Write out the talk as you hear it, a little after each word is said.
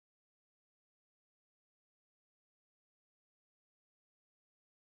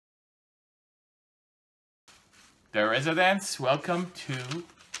The residents, welcome to,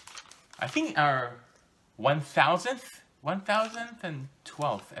 I think, our 1012th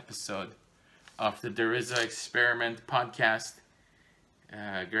episode of the Deriza Experiment podcast.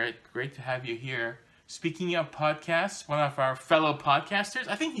 Great to have you here. Speaking of podcasts, one of our fellow podcasters,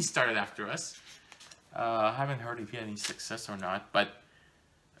 I think he started after us. I haven't heard if he had any success or not, but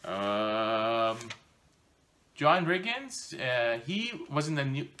John Riggins, he was in the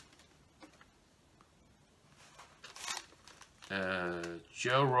new...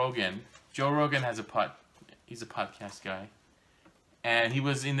 Joe Rogan. Joe Rogan has he's a podcast guy. And he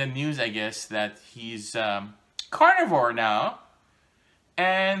was in the news, I guess, that he's carnivore now.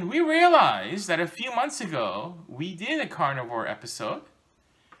 And we realized that a few months ago, we did a carnivore episode.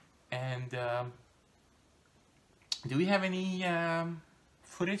 And do we have any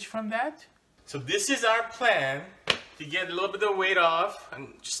footage from that? So this is our plan to get a little bit of weight off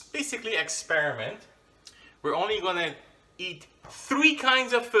and just basically experiment. We're only going to eat 3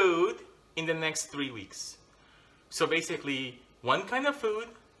 kinds of food in the next 3 weeks. So basically 1 kind of food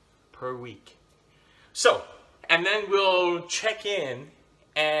per week. So, and then we'll check in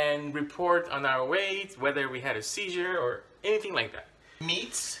and report on our weight, whether we had a seizure or anything like that.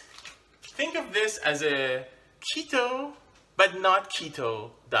 Meats. Think of this as a keto but not keto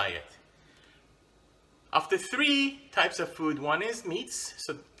diet. Of the 3 types of food, one is meats.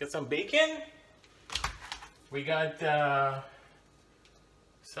 So get some bacon. We got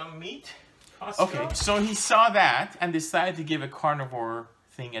some meat. Costco. Okay, so he saw that and decided to give a carnivore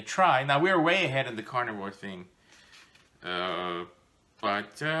thing a try. Now, we're way ahead of the carnivore thing. But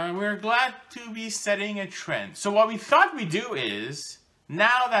we're glad to be setting a trend. So what we thought we'd do is,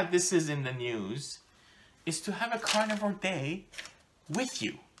 now that this is in the news, is to have a carnivore day with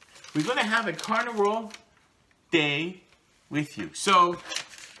you. We're going to have a carnivore day with you. So...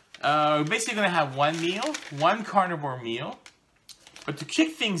 we're basically going to have 1 meal, 1 carnivore meal. But to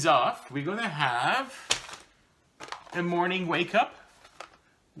kick things off, we're going to have a morning wake up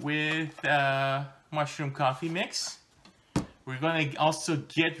with mushroom coffee mix. We're going to also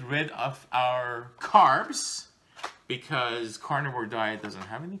get rid of our carbs because carnivore diet doesn't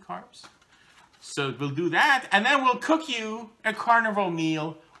have any carbs. So we'll do that, and then we'll cook you a carnivore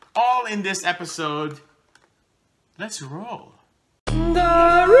meal all in this episode. Let's roll.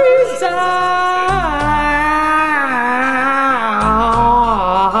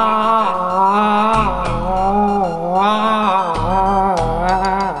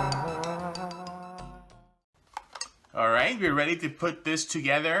 Alright, we're ready to put this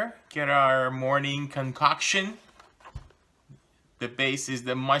together. Get our morning concoction. The base is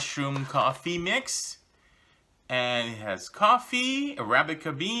the mushroom coffee mix. And it has coffee,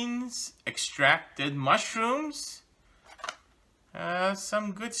 Arabica beans, extracted mushrooms.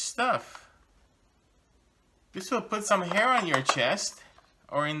 Some good stuff. This will put some hair on your chest,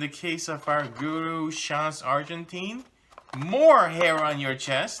 or in the case of our guru Chance Argentine, more hair on your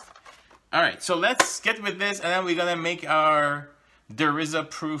chest. Alright, so let's get with this, and then we're gonna make our Deriza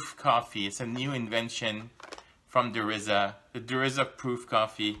Proof coffee. It's a new invention from Deriza, the Deriza Proof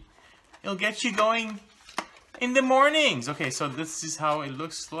coffee. It'll get you going in the mornings. Okay, so this is how it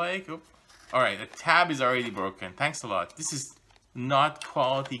looks like. Alright, the tab is already broken. Thanks a lot. This is not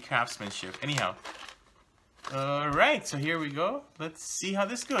quality craftsmanship. Anyhow. Alright, so here we go. Let's see how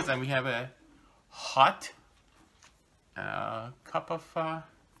this goes. And we have a hot cup of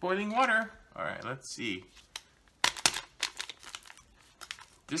boiling water. Alright, let's see.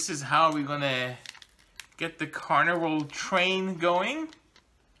 This is how we're gonna get the carnival train going.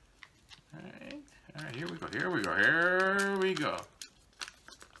 Alright, here we go, here we go, here we go.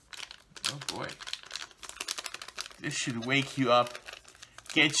 Oh boy. This should wake you up,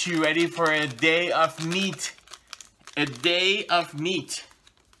 get you ready for a day of meat. A day of meat.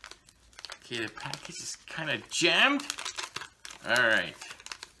 Okay, the package is kind of jammed. Alright.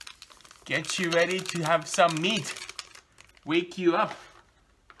 Get you ready to have some meat. Wake you up.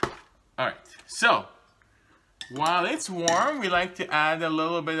 Alright, so, while it's warm, we like to add a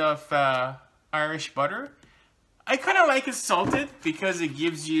little bit of Irish butter. I kind of like it salted because it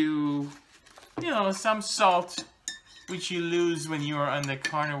gives you, you know, some salt which you lose when you are on the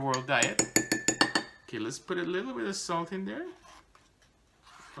carnivore diet. Okay, let's put a little bit of salt in there.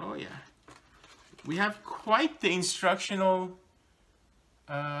 Oh yeah. We have quite the instructional,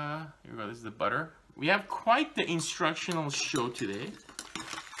 here we go, this is the butter. We have quite the instructional show today.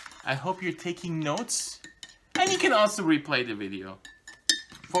 I hope you're taking notes. And you can also replay the video.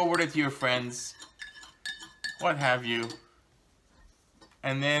 Forward it to your friends. What have you.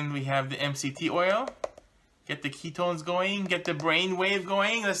 And then we have the MCT oil. Get the ketones going, get the brain wave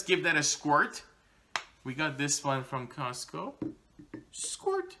going. Let's give that a squirt. We got this one from Costco.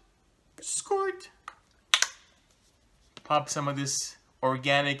 Squirt, squirt. Pop some of this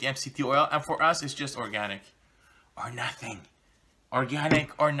organic MCT oil, and for us, it's just organic or nothing.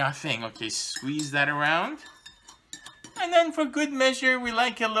 Organic or nothing. Okay, squeeze that around. And then for good measure, we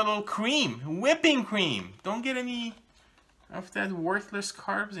like a little cream, whipping cream. Don't get any of that worthless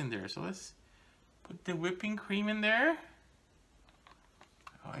carbs in there. So let's put the whipping cream in there.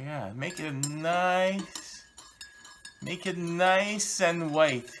 Oh yeah, make it nice. Make it nice and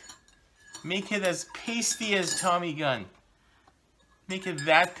white. Make it as pasty as Tommy Gun. Make it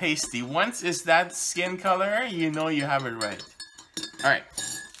that pasty. Once it's that skin color, you know you have it right. Alright,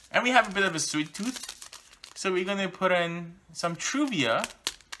 and we have a bit of a sweet tooth. So we're gonna put in some Truvia,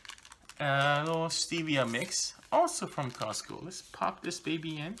 a little stevia mix, also from Costco. Let's pop this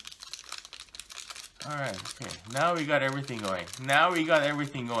baby in. Alright, okay, now we got everything going. Now we got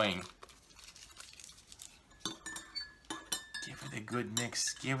everything going. Give it a good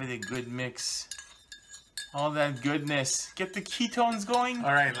mix, give it a good mix. All that goodness. Get the ketones going.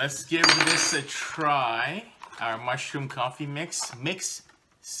 Alright, let's give this a try. Our mushroom coffee mix. Mix,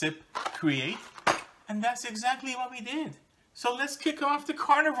 sip, create. And that's exactly what we did. So let's kick off the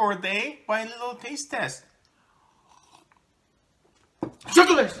carnivore day by a little taste test.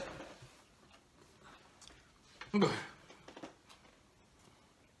 Chocolate!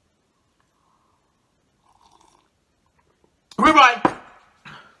 Ribeye! Oh,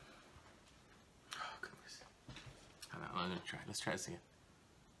 goodness. Let's try this again.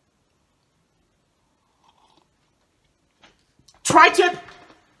 Tri-tip!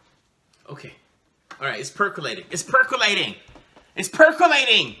 Okay. Alright, it's percolating. It's percolating! It's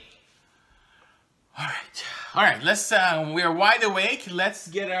percolating! Alright. Alright, let's, we're wide awake. Let's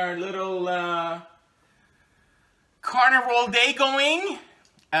get our little, carnivore day going.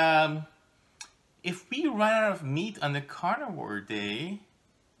 If we run out of meat on the carnivore day,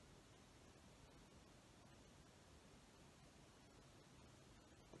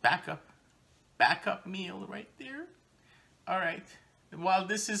 backup meal right there. All right, while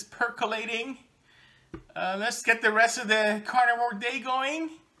this is percolating, let's get the rest of the carnivore day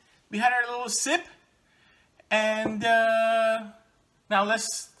going. We had our little sip, and now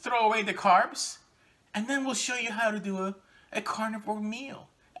let's throw away the carbs, and then we'll show you how to do a carnivore meal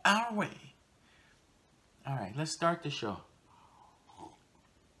our way. All right, let's start the show.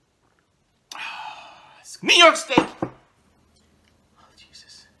 New York steak.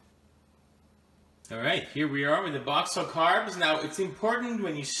 All right, here we are with the box of carbs. Now, it's important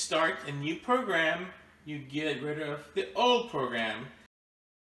when you start a new program, you get rid of the old program.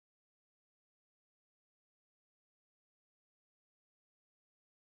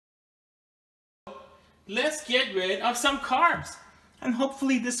 Let's get rid of some carbs, and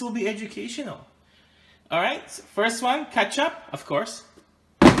hopefully this will be educational. All right, so first one, ketchup, of course.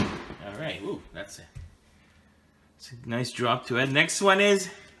 All right, ooh, that's a nice drop to it. Next one is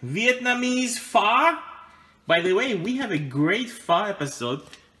Vietnamese pho. By the way, we have a great pho episode.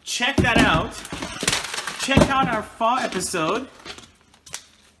 Check that out. Check out our pho episode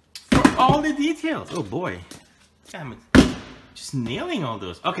for all the details. Oh boy, damn it, just nailing all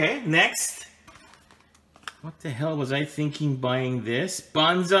those. Okay, next. What the hell was I thinking buying this?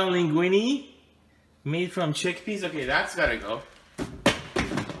 Banza linguine, made from chickpeas. Okay, that's gotta go.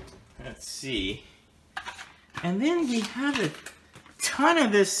 Let's see. And then we have a ton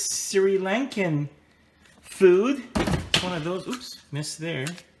of this Sri Lankan food. It's one of those, oops, missed there.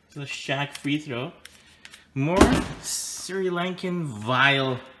 It's a shack free throw. More Sri Lankan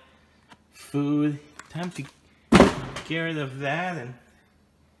vile food. Time to get rid of that, and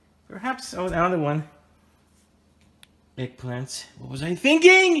perhaps, oh, another one. Eggplants. What was I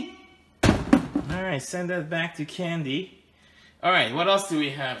thinking? Alright, send that back to Candy. Alright, what else do we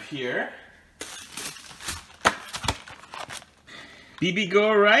have here?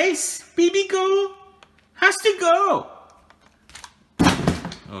 BB-Go rice? BB-Go has to go!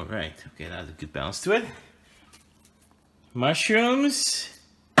 Alright, okay, that's a good balance to it. Mushrooms.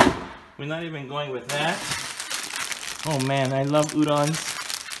 We're not even going with that. Oh man, I love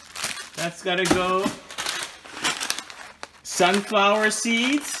udons. That's gotta go. Sunflower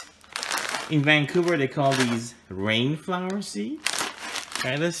seeds. In Vancouver, they call these rainflower seeds.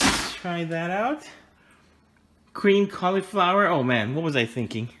 Alright, let's try that out. Cream cauliflower. Oh man, what was I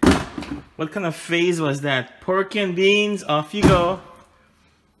thinking? What kind of phase was that? Pork and beans, off you go.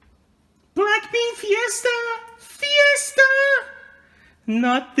 Black bean fiesta! Fiesta!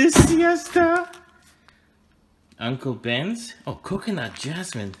 Not this siesta. Uncle Ben's. Oh, coconut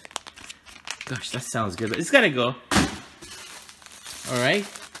jasmine. Gosh, that sounds good. But it's gotta go. Alright.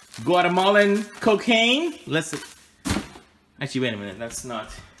 Guatemalan cocaine. Let's actually wait a minute. That's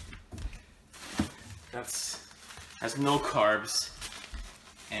has no carbs,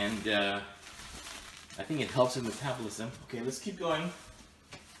 and I think it helps in metabolism. Okay, let's keep going.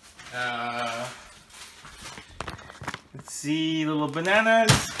 Let's see, little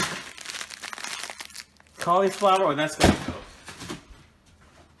bananas, cauliflower. Oh, that's gonna go.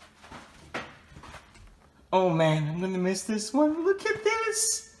 Oh man, I'm gonna miss this one. Look at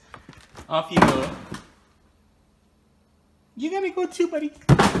this. Off you go. You gotta go too, buddy.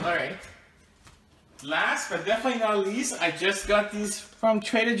 All right. Last but definitely not least, I just got these from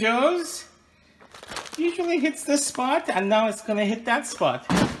Trader Joe's. Usually hits this spot, and now it's gonna hit that spot.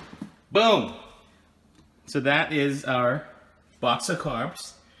 Boom. So that is our box of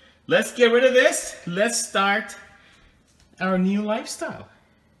carbs. Let's get rid of this. Let's start our new lifestyle.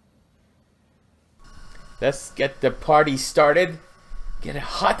 Let's get the party started. Get a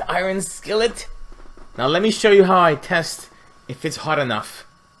hot iron skillet. Now let me show you how I test if it's hot enough.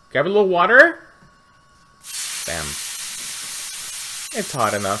 Grab a little water. Bam. It's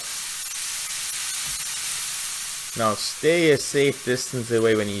hot enough. Now stay a safe distance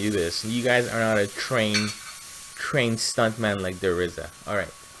away when you do this. You guys are not a trained stuntman like Deriza.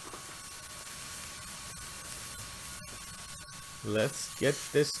 Alright. Let's get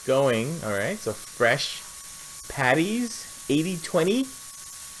this going. Alright, so fresh patties, 80-20.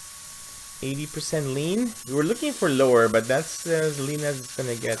 80% lean. We were looking for lower, but that's as lean as it's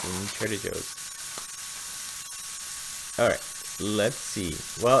gonna get in Trader Joe's. Alright, let's see.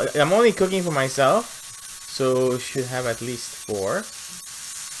 Well, I'm only cooking for myself, so should have at least 4.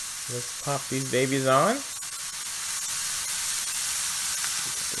 Let's pop these babies on.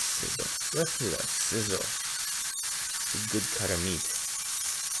 Let's do that sizzle. It's a good cut of meat.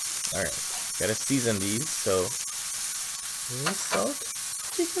 Alright, gotta season these, so a little salt.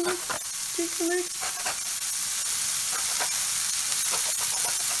 Jiggle it.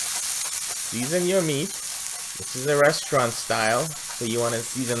 Season your meat. This is a restaurant style, so you want to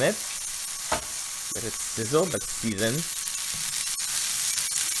season it. Let it sizzle, but season.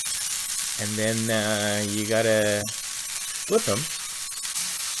 And then you gotta flip them.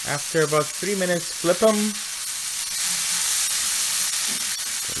 After about 3 minutes, flip them.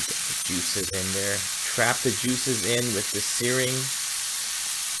 Gotta get the juices in there. Trap the juices in with the searing.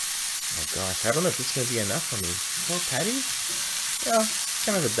 Oh gosh, I don't know if this is gonna be enough for me. 4 patties? Yeah,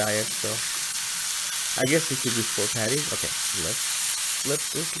 kind of a diet, so I guess we could do 4 patties. Okay, let's flip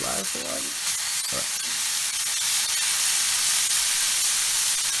this last one. Alright.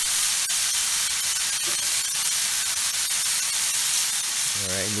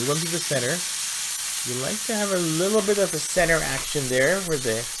 Alright, move on to the center. You like to have a little bit of a center action there where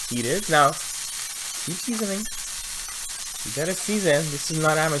the heat is. Now, keep seasoning. You gotta season. This is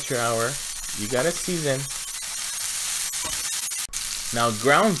not amateur hour. You gotta season. Now,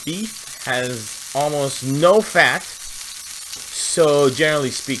 ground beef has almost no fat. So, generally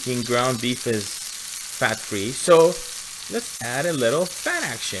speaking, ground beef is fat-free. So, let's add a little fat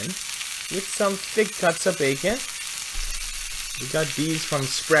action with some thick cuts of bacon. We got these from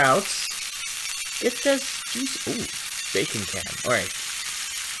Sprouts. Get the juice. Ooh, bacon can. Alright.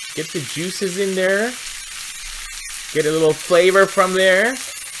 Get the juices in there. Get a little flavor from there.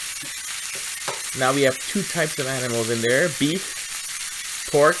 Now we have 2 types of animals in there. Beef,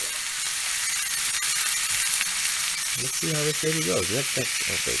 pork. Let's see how this baby goes. Let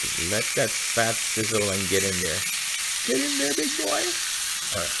that fat sizzle and get in there. Get in there, big boy.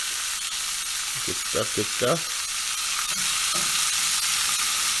 Alright. Good stuff, good stuff.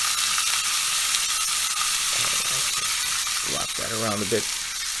 Lock that around a bit.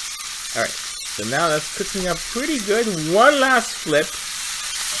 Alright. So now that's cooking up pretty good. One last flip.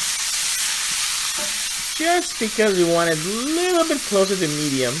 Just because we want it a little bit closer to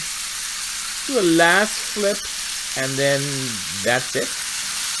medium. Do a last flip and then that's it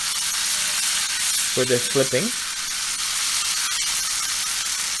for the flipping.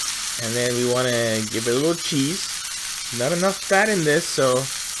 And then we want to give it a little cheese. Not enough fat in this, so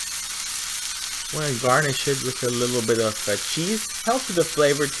want to garnish it with a little bit of cheese. Helps with the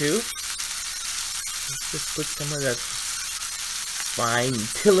flavor too. Let's just put some of that fine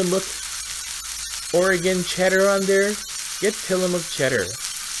Tillamook Oregon cheddar on there. Get Tillamook cheddar.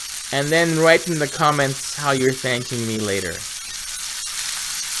 And then write in the comments how you're thanking me later.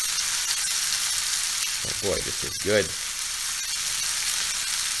 Oh boy, this is good.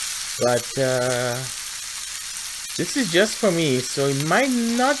 But this is just for me, so it might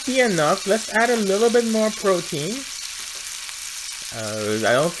not be enough. Let's add a little bit more protein.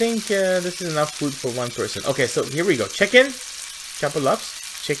 I don't think this is enough food for one person. Okay, so here we go. Chicken,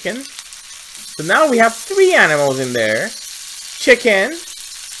 chapalops. chicken. So now we have 3 animals in there. Chicken,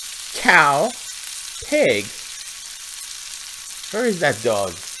 cow, pig. Where is that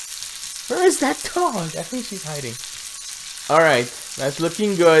dog? Where is that dog? I think she's hiding. Alright, that's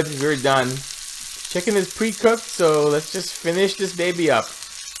looking good. We're done. Chicken is pre-cooked, so let's just finish this baby up.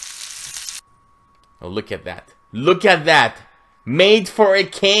 Oh, look at that. Look at that. Made for a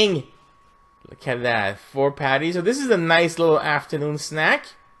king. Look at that. 4 patties. So this is a nice little afternoon snack.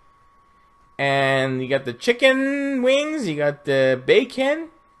 And you got the chicken wings. You got the bacon.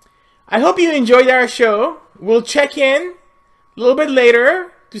 I hope you enjoyed our show. We'll check in a little bit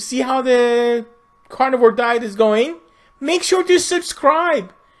later to see how the carnivore diet is going. Make sure to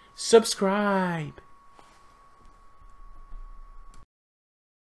subscribe. Subscribe.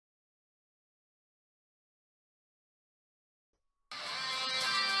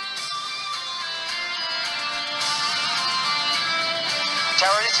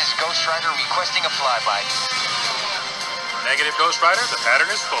 Tower, this is Ghost Rider requesting a flyby. Negative, Ghost Rider. The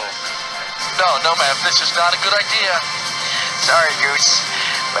pattern is full. No, ma'am. This is not a good idea. Sorry, Goose,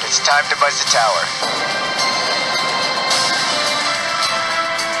 but it's time to buzz the tower.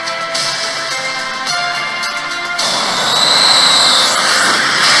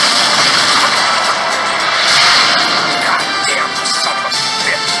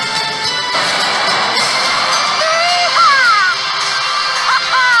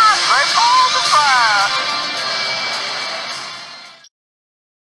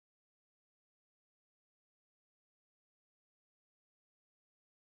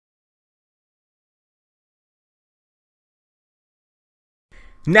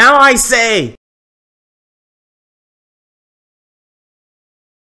 Now I say...